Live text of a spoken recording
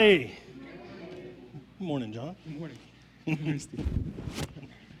Hey. Good morning, John. Good morning.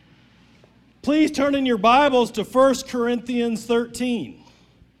 Please turn in your Bibles to 1 Corinthians 13.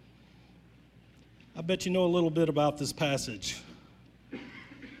 I bet you know a little bit about this passage.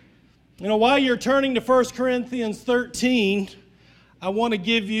 While you're turning to 1 Corinthians 13, I want to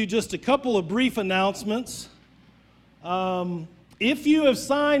give you just a couple of brief announcements. If you have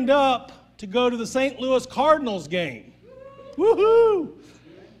signed up to go to the St. Louis Cardinals game, woohoo!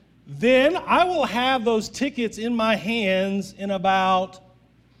 Then I will have those tickets in my hands in about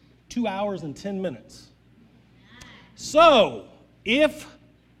 2 hours and 10 minutes. So, if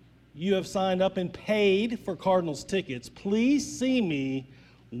you have signed up and paid for Cardinals tickets, please see me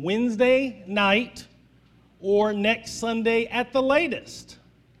Wednesday night or next Sunday at the latest.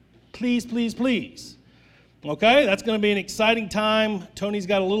 Please, please, please. Okay, that's going to be an exciting time. Tony's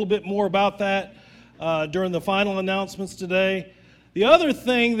got a little bit more about that during the final announcements today. The other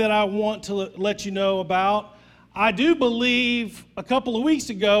thing that I want to let you know about, I do believe a couple of weeks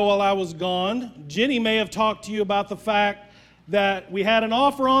ago while I was gone, Jenny may have talked to you about the fact that we had an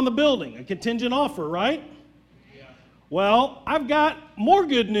offer on the building, a contingent offer, right? Yeah. Well, I've got more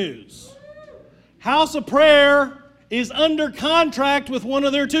good news. House of Prayer is under contract with one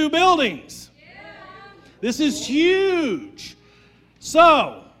of their two buildings. Yeah. This is huge.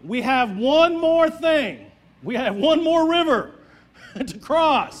 So, we have one more thing. We have one more river to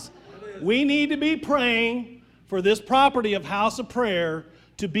cross. We need to be praying for this property of House of Prayer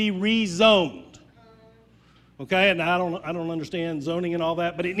to be rezoned. Okay, and I don't understand zoning and all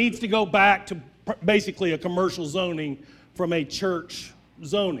that, but it needs to go back to basically a commercial zoning from a church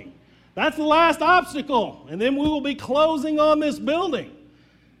zoning. That's the last obstacle, and then we will be closing on this building.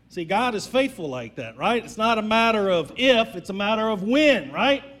 See, God is faithful like that, right? It's not a matter of if, it's a matter of when,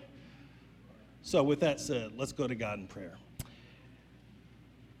 right? So with that said, let's go to God in prayer.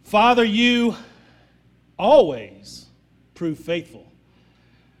 Father, you always prove faithful.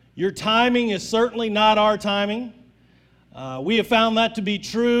 Your timing is certainly not our timing. We have found that to be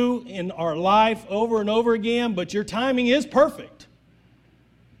true in our life over and over again, but your timing is perfect.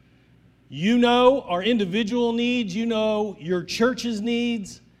 You know our individual needs. You know your church's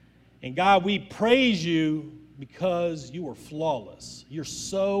needs. And God, we praise you because you are flawless. You're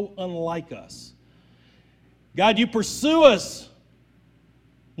so unlike us. God, you pursue us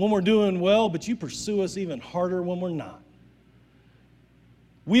when we're doing well, but you pursue us even harder when we're not.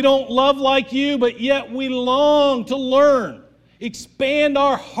 We don't love like you, but yet we long to learn. Expand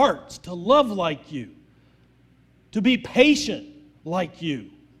our hearts to love like you, to be patient like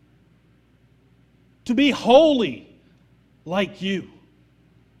you, to be holy like you.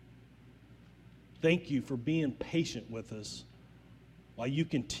 Thank you for being patient with us while you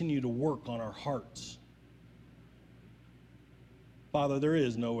continue to work on our hearts. Father, there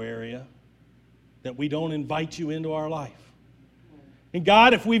is no area that we don't invite you into our life. And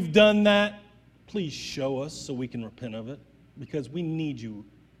God, if we've done that, please show us so we can repent of it, because we need you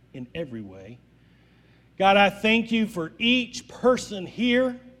in every way. God, I thank you for each person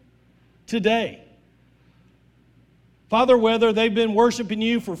here today. Father, whether they've been worshiping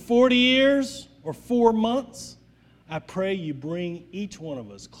you for 40 years or 4 months, I pray you bring each one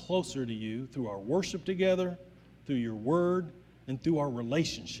of us closer to you through our worship together, through your word, and through our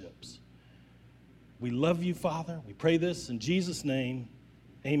relationships. We love you, Father. We pray this in Jesus' name.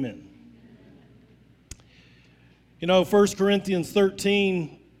 Amen. 1 Corinthians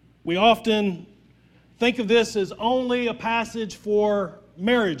 13, we often think of this as only a passage for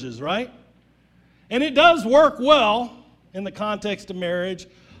marriages, right? And it does work well in the context of marriage,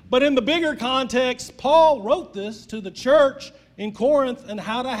 but in the bigger context, Paul wrote this to the church in Corinth and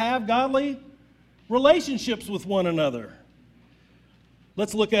how to have godly relationships with one another.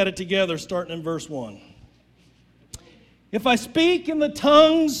 Let's look at it together, starting in verse 1. If I speak in the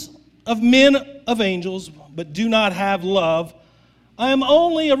tongues of men of angels, but do not have love, I am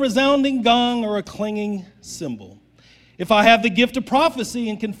only a resounding gong or a clanging cymbal. If I have the gift of prophecy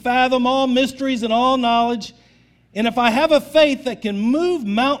and can fathom all mysteries and all knowledge, and if I have a faith that can move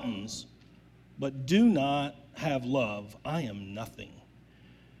mountains, but do not have love, I am nothing.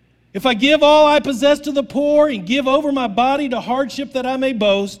 If I give all I possess to the poor and give over my body to hardship that I may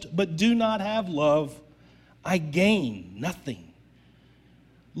boast, but do not have love, I gain nothing.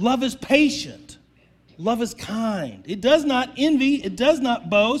 Love is patient. Love is kind. It does not envy. It does not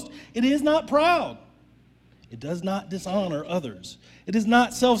boast. It is not proud. It does not dishonor others. It is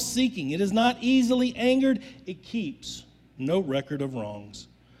not self-seeking. It is not easily angered. It keeps no record of wrongs.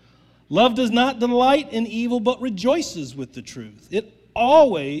 Love does not delight in evil, but rejoices with the truth. It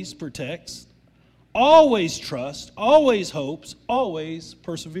always protects, always trusts, always hopes, always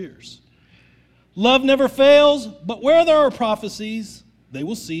perseveres. Love never fails, but where there are prophecies, they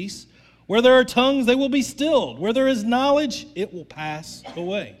will cease. Where there are tongues, they will be stilled. Where there is knowledge, it will pass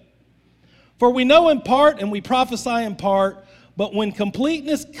away. For we know in part and we prophesy in part, but when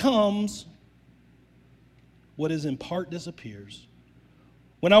completeness comes, what is in part disappears.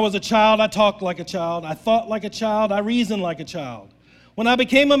 When I was a child, I talked like a child. I thought like a child. I reasoned like a child. When I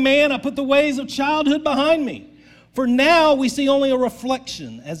became a man, I put the ways of childhood behind me. For now we see only a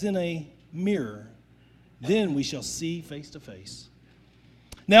reflection as in a mirror. Then we shall see face to face.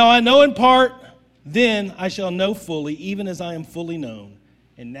 Now I know in part, then I shall know fully, even as I am fully known.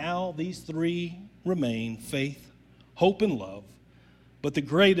 And now these three remain: faith, hope, and love. But the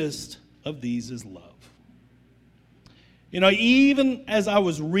greatest of these is love. You know, even as I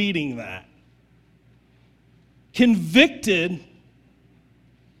was reading that, convicted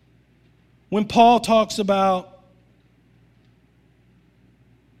when Paul talks about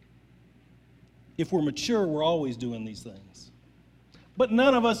if we're mature, we're always doing these things. But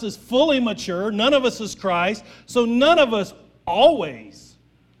none of us is fully mature. None of us is Christ. So none of us always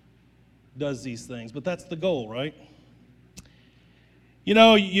does these things. But that's the goal, right? You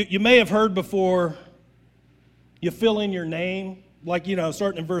know, you may have heard before, you fill in your name. Like, you know,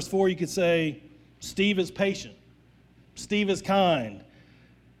 starting in verse 4, you could say, Steve is patient. Steve is kind.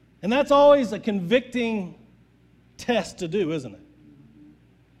 And that's always a convicting test to do, isn't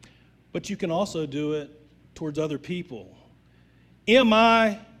it? But you can also do it towards other people. Am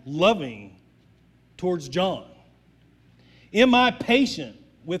I loving towards John? Am I patient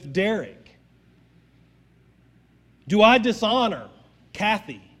with Derek? Do I dishonor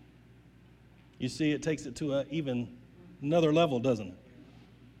Kathy? You see, it takes it to even another level, doesn't it?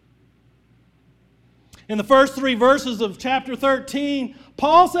 In the first 3 verses of chapter 13,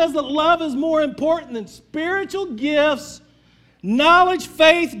 Paul says that love is more important than spiritual gifts, knowledge,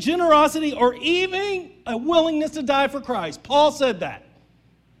 faith, generosity, or even a willingness to die for Christ. Paul said that.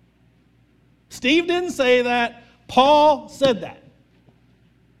 Steve didn't say that. Paul said that.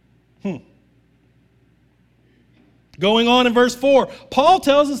 Going on in verse 4, Paul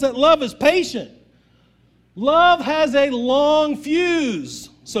tells us that love is patient. Love has a long fuse,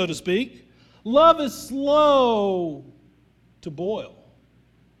 so to speak. Love is slow to boil.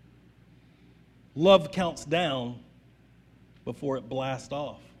 Love counts down before it blasts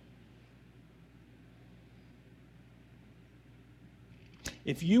off.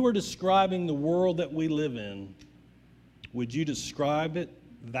 If you were describing the world that we live in, would you describe it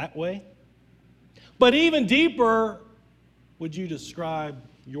that way? But even deeper, would you describe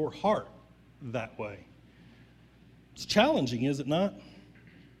your heart that way? It's challenging, is it not?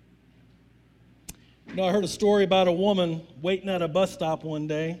 You know, I heard a story about a woman waiting at a bus stop one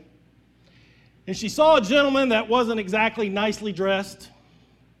day, and she saw a gentleman that wasn't exactly nicely dressed,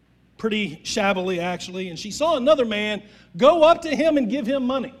 pretty shabbily actually, and she saw another man go up to him and give him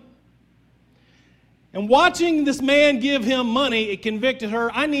money. And watching this man give him money, it convicted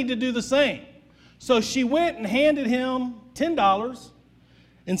her, I need to do the same. So she went and handed him $10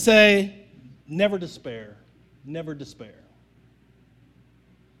 and say, never despair, never despair.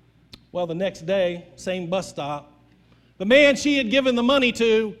 Well, the next day, same bus stop, the man she had given the money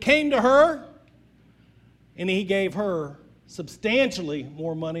to came to her, and he gave her substantially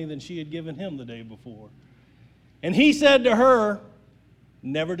more money than she had given him the day before. And he said to her,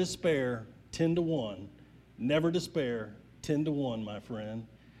 never despair, 10-1. Never despair, 10-1, my friend.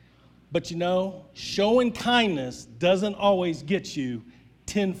 But you know, showing kindness doesn't always get you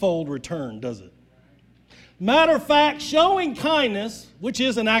tenfold return, does it? Matter of fact, showing kindness, which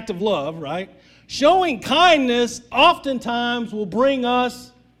is an act of love, right? Showing kindness oftentimes will bring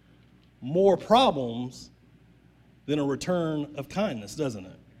us more problems than a return of kindness, doesn't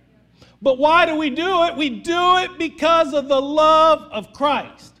it? But why do we do it? We do it because of the love of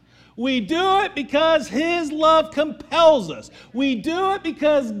Christ. We do it because His love compels us. We do it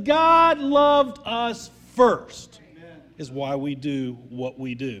because God loved us first. Amen. Is why we do what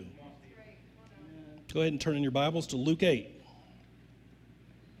we do. Go ahead and turn in your Bibles to Luke 8.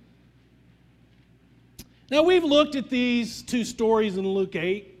 Now, we've looked at these 2 stories in Luke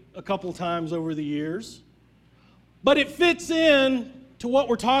 8 a couple times over the years, but it fits in to what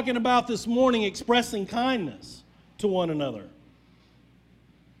we're talking about this morning, expressing kindness to one another.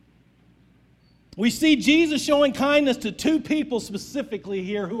 We see Jesus showing kindness to 2 people specifically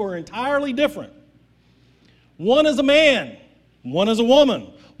here who are entirely different. One is a man, one is a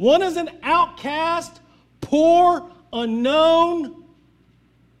woman. One is an outcast, poor, unknown,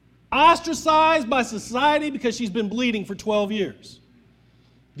 ostracized by society because she's been bleeding for 12 years.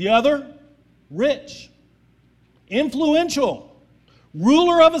 The other rich, influential,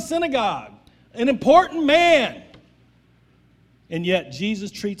 ruler of a synagogue, an important man. And yet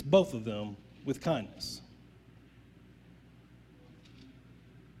Jesus treats both of them with kindness.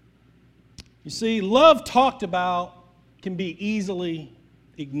 You see, love talked about can be easily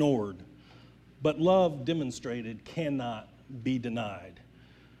ignored, but love demonstrated cannot be denied.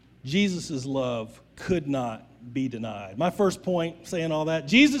 Jesus' love could not be denied. My first point, saying all that,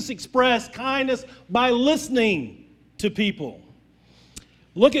 Jesus expressed kindness by listening to people.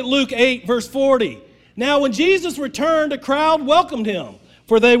 Look at Luke 8, verse 40. Now when Jesus returned, a crowd welcomed him,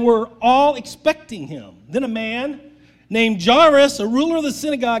 for they were all expecting him. Then a man named Jairus, a ruler of the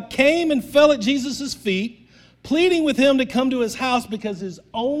synagogue, came and fell at Jesus' feet, pleading with him to come to his house because his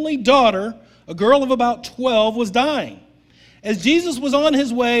only daughter, a girl of about 12, was dying. As Jesus was on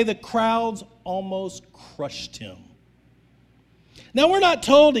his way, the crowds almost crushed him. Now, we're not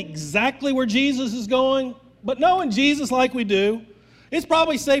told exactly where Jesus is going, but knowing Jesus like we do, it's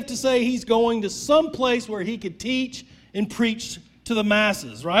probably safe to say he's going to some place where he could teach and preach to the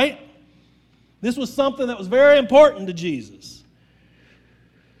masses, right? This was something that was very important to Jesus.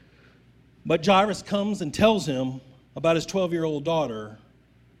 But Jairus comes and tells him about his 12-year-old daughter,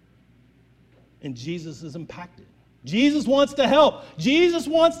 and Jesus is impacted. Jesus wants to help. Jesus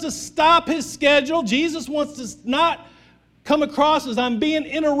wants to stop his schedule. Jesus wants to not come across as I'm being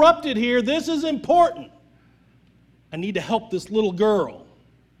interrupted here. This is important. I need to help this little girl.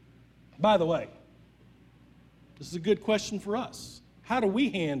 By the way, this is a good question for us. How do we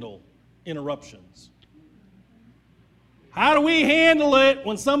handle interruptions? How do we handle it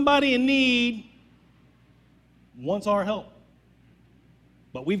when somebody in need wants our help?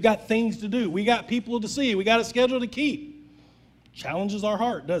 But we've got things to do. We got people to see. We got a schedule to keep. Challenges our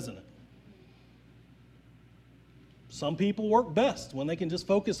heart, doesn't it? Some people work best when they can just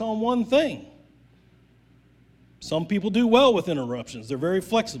focus on one thing. Some people do well with interruptions. They're very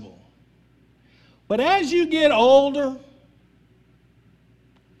flexible. But as you get older,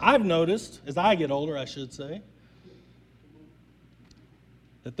 I've noticed, as I get older, I should say,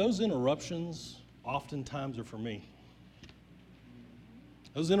 that those interruptions oftentimes are for me.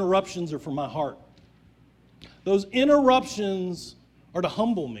 Those interruptions are for my heart. Those interruptions are to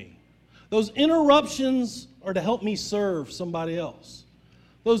humble me. Those interruptions are to help me serve somebody else.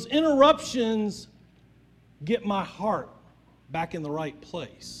 Those interruptions get my heart back in the right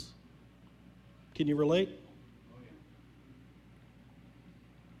place. Can you relate?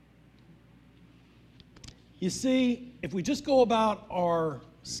 You see, if we just go about our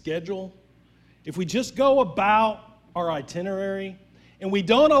schedule, if we just go about our itinerary, and we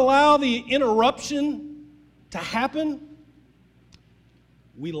don't allow the interruption to happen,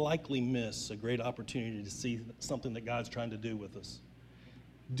 we likely miss a great opportunity to see something that God's trying to do with us.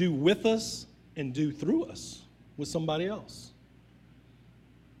 Do with us and do through us with somebody else.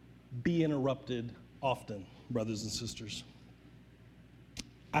 Be interrupted often, brothers and sisters.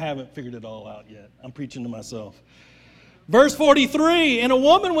 I haven't figured it all out yet. I'm preaching to myself. Verse 43, and a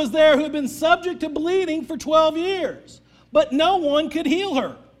woman was there who had been subject to bleeding for 12 years, but no one could heal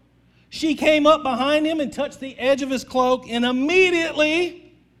her. She came up behind him and touched the edge of his cloak, and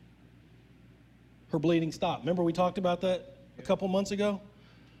immediately her bleeding stopped. Remember we talked about that a couple months ago?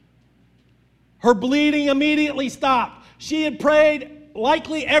 Her bleeding immediately stopped. She had prayed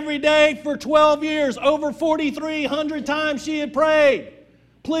likely every day for 12 years. Over 4,300 times she had prayed,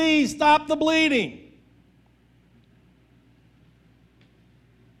 please stop the bleeding.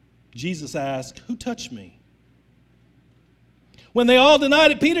 Jesus asked, who touched me? When they all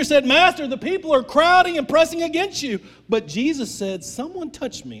denied it, Peter said, Master, the people are crowding and pressing against you. But Jesus said, someone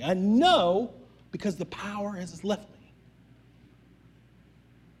touched me. I know because the power has left me.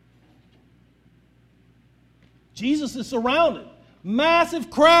 Jesus is surrounded. Massive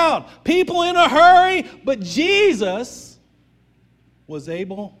crowd. People in a hurry. But Jesus was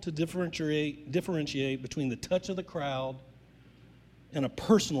able to differentiate between the touch of the crowd and a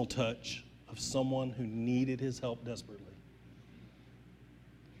personal touch of someone who needed his help desperately.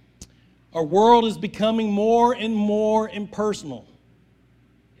 Our world is becoming more and more impersonal.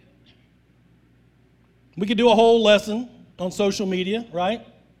 We could do a whole lesson on social media, right?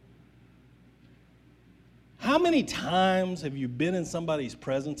 How many times have you been in somebody's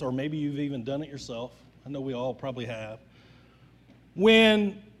presence, or maybe you've even done it yourself? I know we all probably have.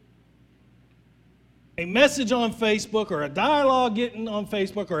 When a message on Facebook or a dialogue getting on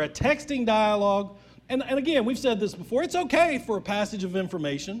Facebook or a texting dialogue, and again, we've said this before, it's okay for a passage of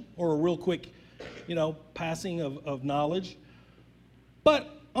information or a real quick, passing of knowledge. But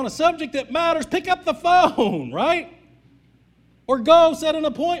on a subject that matters, pick up the phone, right? Or go set an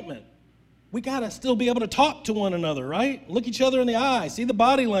appointment. we got to still be able to talk to one another, right? Look each other in the eye, see the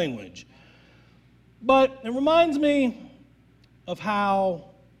body language. But it reminds me of how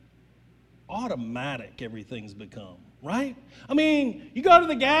automatic everything's become, right? I mean, you go to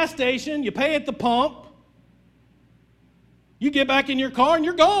the gas station, you pay at the pump, you get back in your car and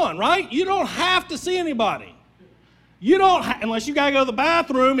you're gone, right? You don't have to see anybody. You don't, unless you got to go to the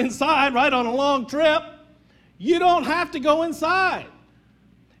bathroom inside, right, on a long trip, you don't have to go inside.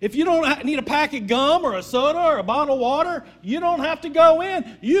 If you don't need a pack of gum or a soda or a bottle of water, you don't have to go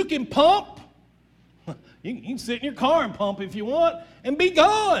in. You can pump. You can sit in your car and pump if you want and be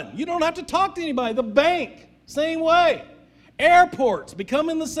gone. You don't have to talk to anybody. The bank, same way. Airports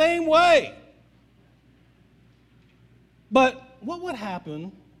becoming the same way. But what would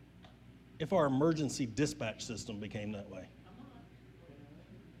happen if our emergency dispatch system became that way?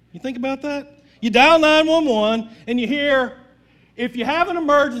 You think about that? You dial 911 and you hear, if you have an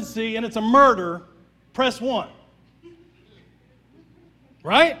emergency and it's a murder, press 1.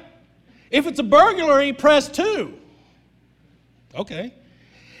 Right? If it's a burglary, press 2. Okay.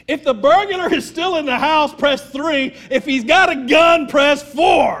 If the burglar is still in the house, press 3. If he's got a gun, press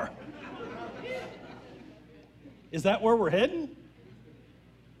 4. Is that where we're heading?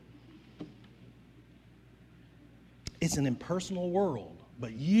 It's an impersonal world,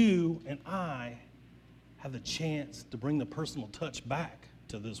 but you and I have the chance to bring the personal touch back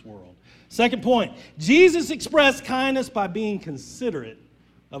to this world. Second point, Jesus expressed kindness by being considerate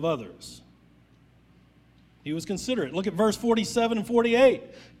of others. He was considerate. Look at verse 47 and 48.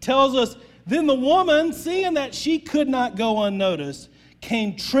 Tells us, then the woman, seeing that she could not go unnoticed,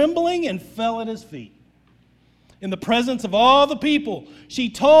 came trembling and fell at his feet. In the presence of all the people, she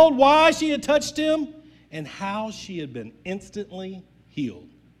told why she had touched him and how she had been instantly healed.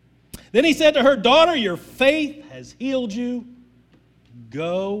 Then he said to her, daughter, your faith has healed you.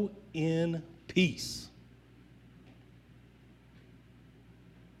 Go in peace.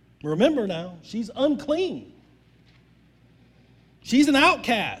 Remember now, she's unclean. She's an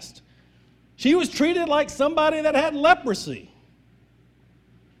outcast. She was treated like somebody that had leprosy.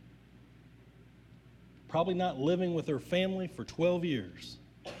 Probably not living with her family for 12 years.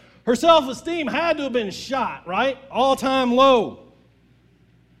 Her self-esteem had to have been shot, right? All-time low.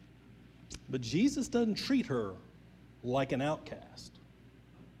 But Jesus doesn't treat her like an outcast.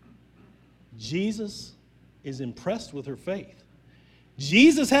 Jesus is impressed with her faith.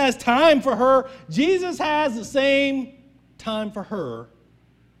 Jesus has time for her. Jesus has the same time for her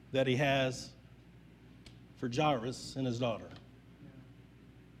that he has for Jairus and his daughter.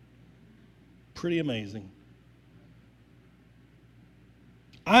 Pretty amazing.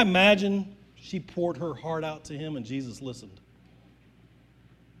 I imagine she poured her heart out to him and Jesus listened.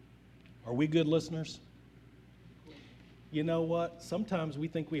 Are we good listeners? You know what? Sometimes we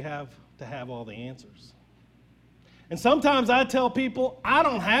think we have to have all the answers. And sometimes I tell people, I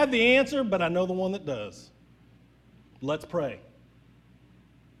don't have the answer, but I know the one that does. Let's pray.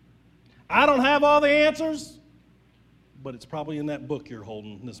 I don't have all the answers, but it's probably in that book you're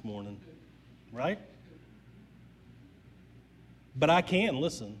holding this morning, right? But I can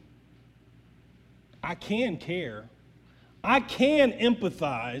listen. I can care. I can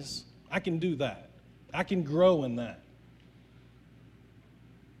empathize. I can do that. I can grow in that.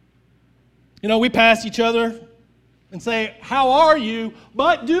 You know, we pass each other and say, how are you?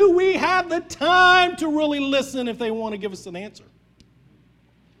 But do we have the time to really listen if they want to give us an answer?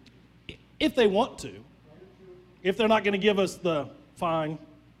 If they want to. If they're not going to give us the fine.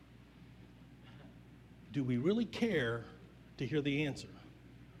 Do we really care to hear the answer?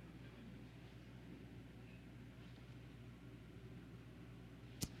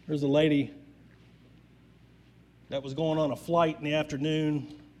 There's a lady that was going on a flight in the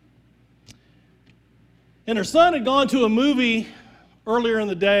afternoon. And her son had gone to a movie earlier in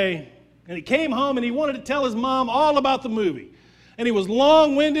the day, and he came home and he wanted to tell his mom all about the movie. And he was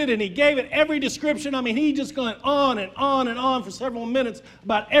long-winded and he gave it every description. I mean, he just went on and on and on for several minutes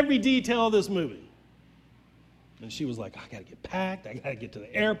about every detail of this movie. And she was like, I got to get packed. I got to get to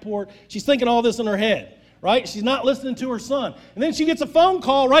the airport. She's thinking all this in her head, right? She's not listening to her son. And then she gets a phone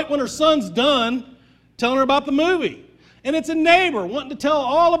call right when her son's done telling her about the movie. And it's a neighbor wanting to tell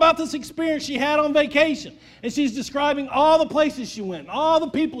all about this experience she had on vacation. And she's describing all the places she went, and all the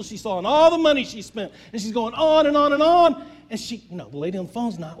people she saw, and all the money she spent. And she's going on and on and on. And she, the lady on the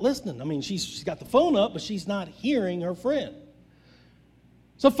phone's not listening. I mean, she's got the phone up, but she's not hearing her friend.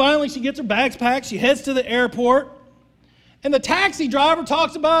 So finally, she gets her bags packed. She heads to the airport. And the taxi driver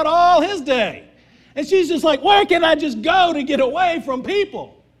talks about all his day. And she's just like, where can I just go to get away from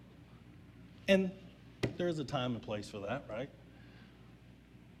people? And there is a time and place for that, right?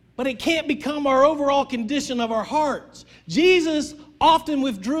 but it can't become our overall condition of our hearts. Jesus often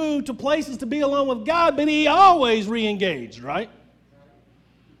withdrew to places to be alone with God, but he always re-engaged, right?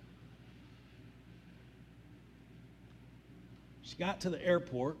 She got to the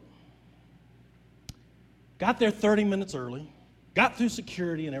airport, got there 30 minutes early, got through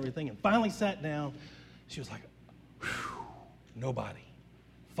security and everything, and finally sat down. She was like, whew, nobody.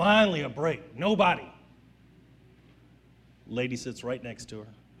 Finally a break, nobody. Lady sits right next to her.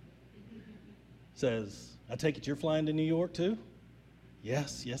 Says, I take it you're flying to New York too?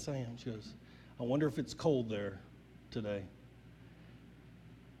 Yes, I am. She goes, I wonder if it's cold there today.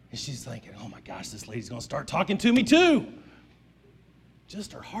 And she's thinking, oh my gosh, this lady's going to start talking to me too.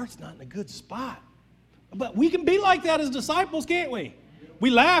 Just her heart's not in a good spot. But we can be like that as disciples, can't we?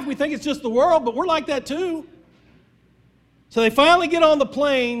 We laugh, we think it's just the world, but we're like that too. So they finally get on the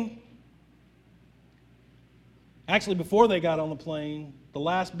plane. Actually, before they got on the plane, the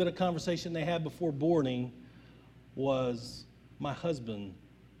last bit of conversation they had before boarding was, my husband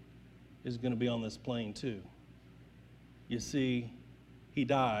is going to be on this plane too. You see, he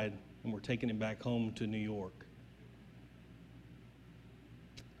died, and we're taking him back home to New York.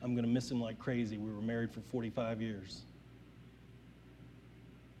 I'm going to miss him like crazy. We were married for 45 years.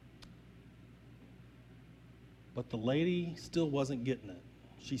 But the lady still wasn't getting it.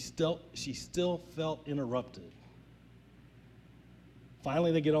 She still felt interrupted.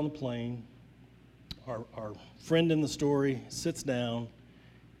 Finally, they get on the plane. Our friend in the story sits down,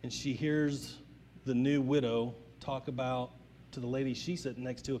 and she hears the new widow talk about to the lady she's sitting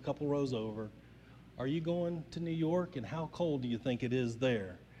next to a couple rows over, are you going to New York, and how cold do you think it is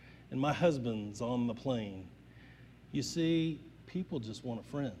there? And my husband's on the plane. You see, people just want a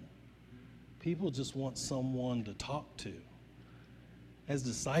friend. People just want someone to talk to. As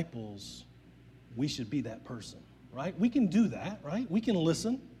disciples, we should be that person, right? We can do that, right? We can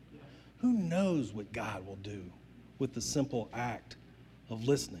listen. Who knows what God will do with the simple act of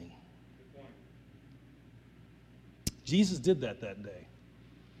listening? Jesus did that day.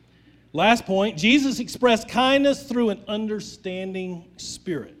 Last point, Jesus expressed kindness through an understanding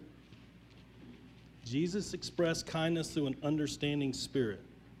spirit. Jesus expressed kindness through an understanding spirit.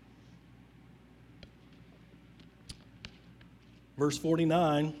 Verse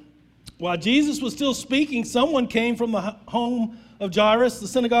 49, while Jesus was still speaking, someone came from the home of Jairus, the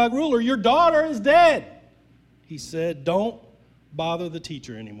synagogue ruler. Your daughter is dead. He said, don't bother the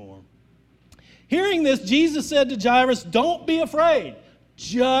teacher anymore. Hearing this, Jesus said to Jairus, don't be afraid.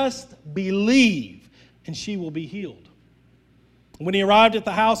 Just believe, and she will be healed. When he arrived at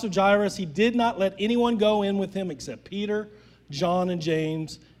the house of Jairus, he did not let anyone go in with him except Peter, John, and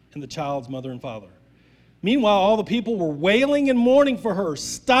James, and the child's mother and father. Meanwhile, all the people were wailing and mourning for her.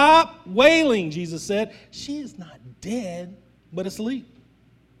 Stop wailing, Jesus said. She is not dead, but asleep.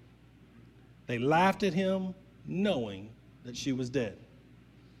 They laughed at him, knowing that she was dead.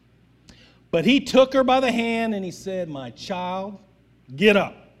 But he took her by the hand and he said, my child, get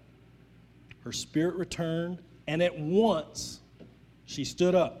up. Her spirit returned, and at once she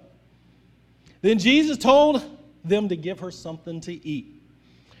stood up. Then Jesus told them to give her something to eat.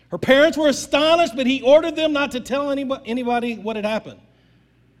 Her parents were astonished, but he ordered them not to tell anybody what had happened.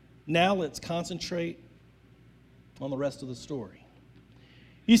 Now let's concentrate on the rest of the story.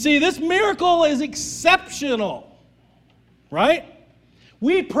 You see, this miracle is exceptional, right?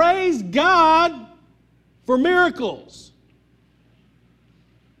 We praise God for miracles.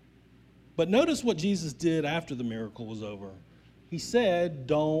 But notice what Jesus did after the miracle was over. He said,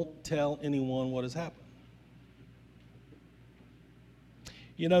 don't tell anyone what has happened.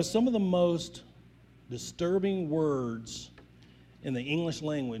 You know, some of the most disturbing words in the English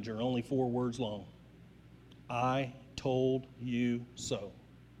language are only 4 words long. I told you so.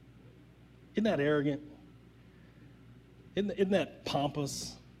 Isn't that arrogant? Isn't that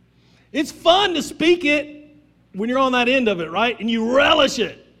pompous? It's fun to speak it when you're on that end of it, right? And you relish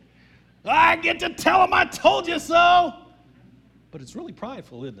it. I get to tell them I told you so. But it's really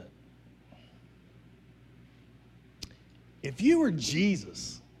prideful, isn't it? If you were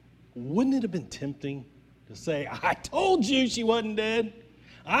Jesus, wouldn't it have been tempting to say, I told you she wasn't dead.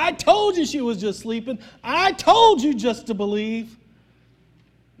 I told you she was just sleeping. I told you just to believe.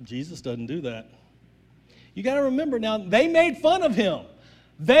 Jesus doesn't do that. You got to remember now, they made fun of him.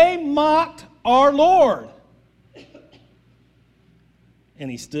 They mocked our Lord. And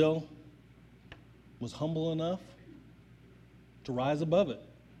he still was humble enough to rise above it.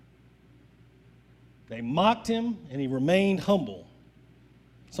 They mocked him, and he remained humble.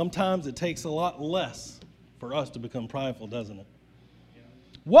 Sometimes it takes a lot less for us to become prideful, doesn't it? Yeah.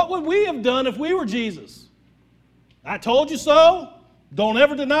 What would we have done if we were Jesus? I told you so. Don't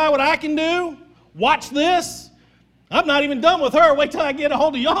ever deny what I can do. Watch this. I'm not even done with her. Wait till I get a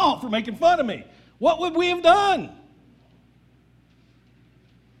hold of y'all for making fun of me. What would we have done?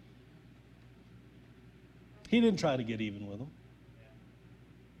 He didn't try to get even with them.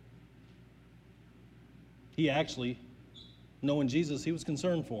 He actually, knowing Jesus, he was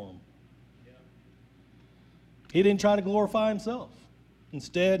concerned for them. He didn't try to glorify himself.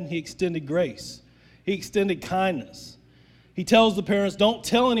 Instead, he extended grace. He extended kindness. He tells the parents, don't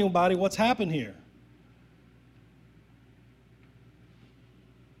tell anybody what's happened here.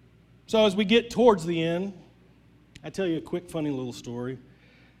 So as we get towards the end, I tell you a quick, funny little story.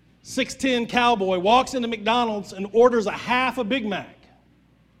 6'10" cowboy walks into McDonald's and orders a half a Big Mac.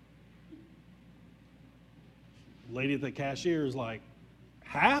 The lady at the cashier is like,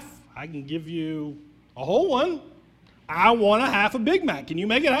 half? I can give you a whole one. I want a half a Big Mac. Can you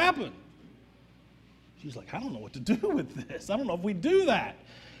make it happen? She's like, I don't know what to do with this. I don't know if we do that.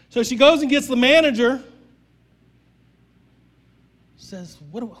 So she goes and gets the manager. Says,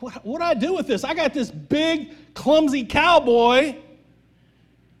 what do I do with this? I got this big, clumsy cowboy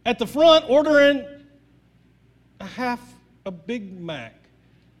at the front ordering a half a Big Mac.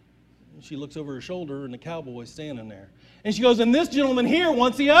 And she looks over her shoulder and the cowboy's standing there. And she goes, and this gentleman here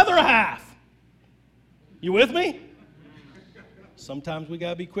wants the other half. You with me? Sometimes we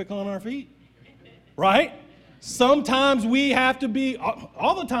got to be quick on our feet, right? Sometimes we have to be,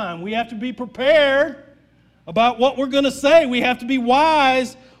 all the time, we have to be prepared about what we're going to say. We have to be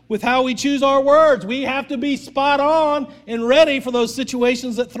wise with how we choose our words. We have to be spot on and ready for those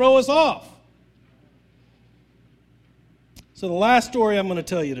situations that throw us off. So the last story I'm going to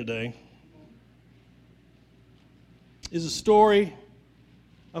tell you today is a story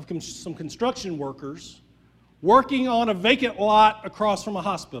of some construction workers working on a vacant lot across from a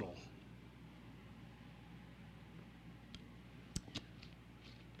hospital.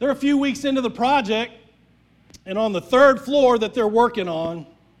 They're a few weeks into the project, and on the third floor that they're working on,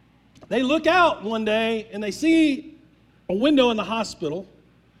 they look out one day and they see a window in the hospital,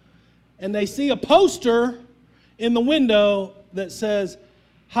 and they see a poster in the window that says,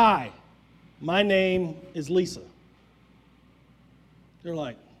 "Hi, my name is Lisa." They're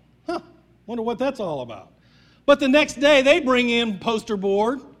like, wonder what that's all about. But the next day they bring in poster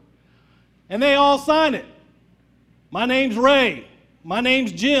board and they all sign it. My name's Ray. My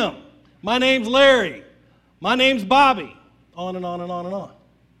name's Jim. My name's Larry. My name's Bobby. On and on and on and on.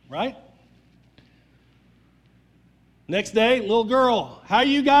 Right? Next day, little girl, how are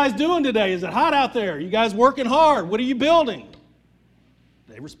you guys doing today? Is it hot out there? You guys working hard? What are you building?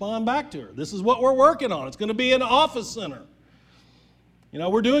 They respond back to her. This is what we're working on. It's going to be an office center. You know,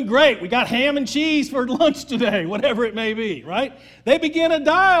 we're doing great. We got ham and cheese for lunch today, whatever it may be, right? They begin a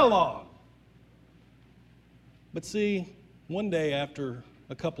dialogue. But see, one day after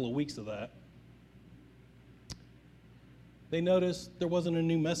a couple of weeks of that, they noticed there wasn't a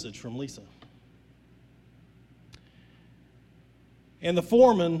new message from Lisa. And the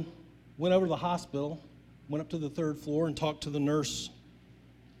foreman went over to the hospital, went up to the third floor and talked to the nurse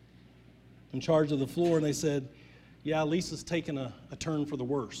in charge of the floor, and they said, yeah, Lisa's taken a turn for the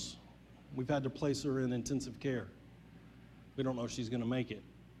worse. We've had to place her in intensive care. We don't know if she's going to make it.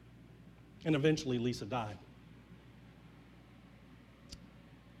 And eventually Lisa died.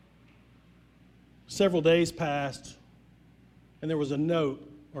 Several days passed, and there was a note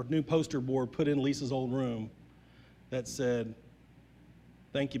or new poster board put in Lisa's old room that said,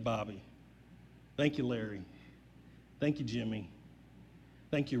 "Thank you, Bobby. Thank you, Larry. Thank you, Jimmy.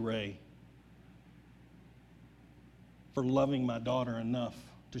 Thank you, Ray, for loving my daughter enough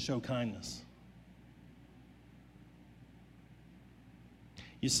to show kindness."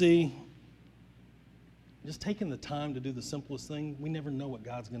 You see, just taking the time to do the simplest thing, we never know what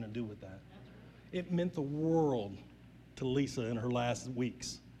God's going to do with that. It meant the world to Lisa in her last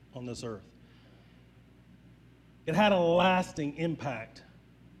weeks on this earth. It had a lasting impact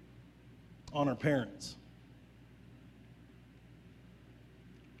on her parents.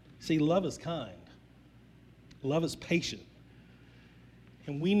 See, love is kind. Love is patient.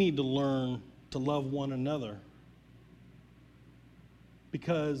 And we need to learn to love one another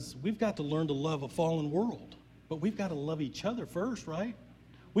because we've got to learn to love a fallen world. But we've got to love each other first, right?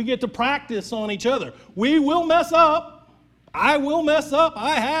 We get to practice on each other. We will mess up. I will mess up.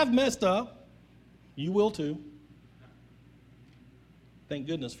 I have messed up. You will too. Thank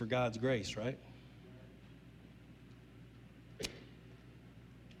goodness for God's grace, right?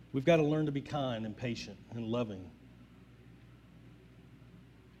 We've got to learn to be kind and patient and loving.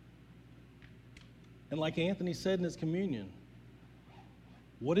 And like Anthony said in his communion,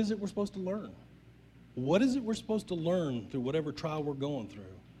 what is it we're supposed to learn? What is it we're supposed to learn through whatever trial we're going through?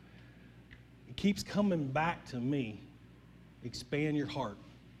 It keeps coming back to me. Expand your heart.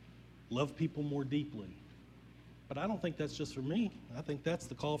 Love people more deeply. But I don't think that's just for me. I think that's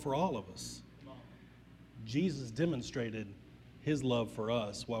the call for all of us. Jesus demonstrated his love for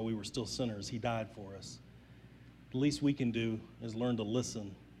us while we were still sinners. He died for us. The least we can do is learn to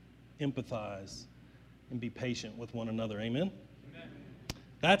listen, empathize, and be patient with one another. Amen? Amen.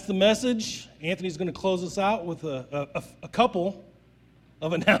 That's the message. Anthony's going to close us out with a couple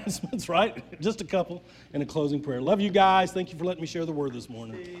of announcements, right? Just a couple, and a closing prayer. Love you guys. Thank you for letting me share the word this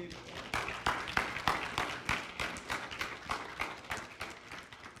morning.